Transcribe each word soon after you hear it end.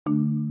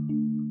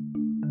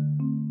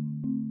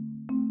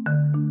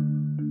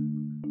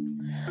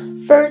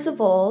First of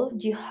all,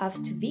 you have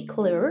to be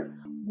clear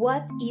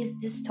what is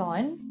the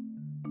stone.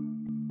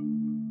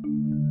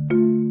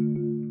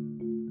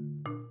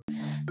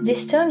 The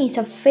stone is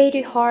a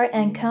very hard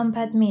and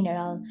compact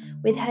mineral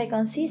with high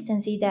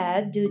consistency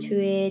that, due to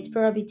its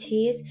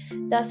properties,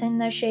 doesn't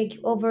not shake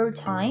over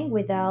time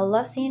without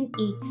losing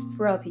its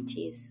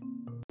properties.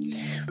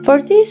 For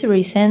this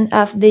reason,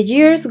 as the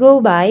years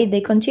go by,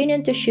 they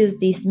continue to choose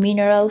this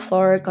mineral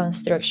for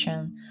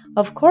construction.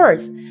 Of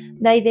course,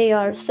 that there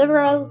are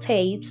several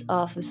types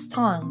of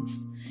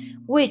stones,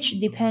 which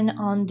depend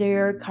on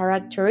their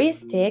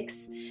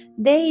characteristics.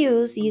 They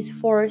use it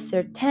for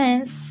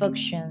certain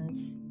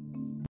functions.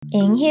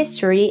 In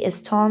history,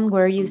 stones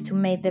were used to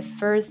make the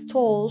first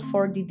tools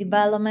for the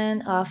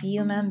development of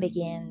human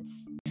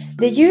beings.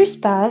 The years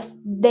passed,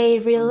 they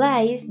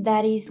realized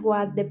that is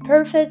what the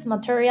perfect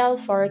material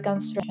for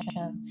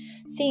construction.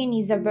 Seeing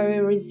is a very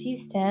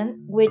resistant,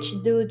 which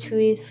due to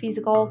its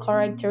physical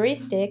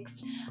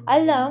characteristics,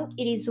 alone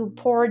it is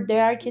support the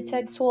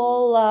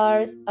architectural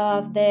laws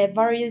of the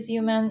various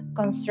human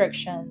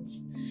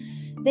constructions.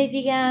 They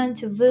began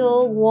to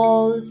build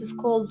walls,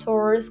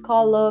 sculptures,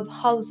 column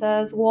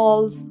houses,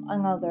 walls,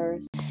 and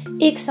others.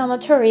 It's a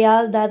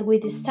material that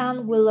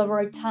withstand will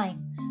over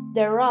time.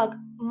 The rock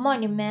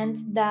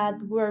monuments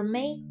that were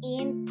made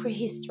in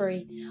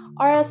prehistory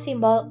are a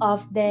symbol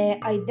of the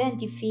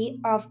identity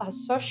of a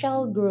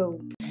social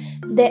group.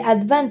 The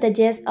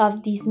advantages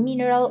of this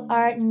mineral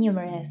are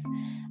numerous.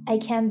 I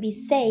can be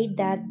said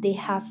that they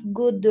have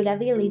good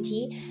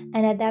durability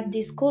and adapt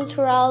these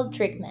cultural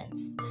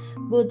treatments,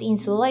 good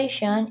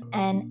insulation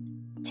and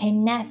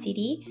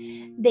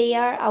tenacity. They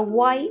are a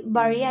wide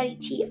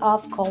variety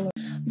of colors.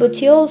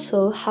 But it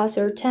also has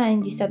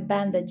certain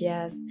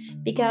disadvantages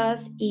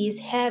because it's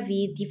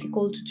heavy,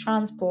 difficult to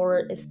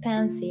transport,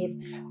 expensive,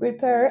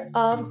 repair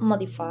or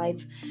modify,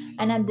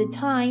 and at the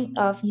time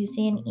of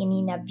using it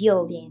in a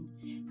building.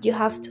 You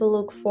have to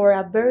look for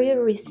a very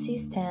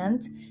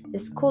resistant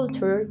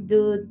sculpture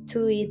due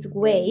to its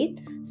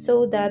weight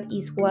so that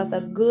it was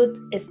a good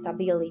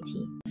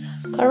stability.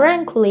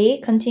 Currently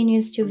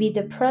continues to be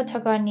the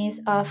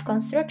protagonist of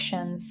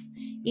constructions.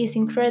 Its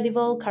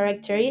incredible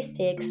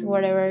characteristics,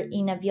 whether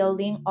in a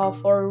building or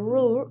for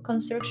road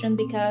construction,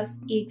 because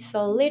its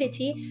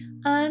solidity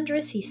and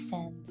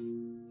resistance.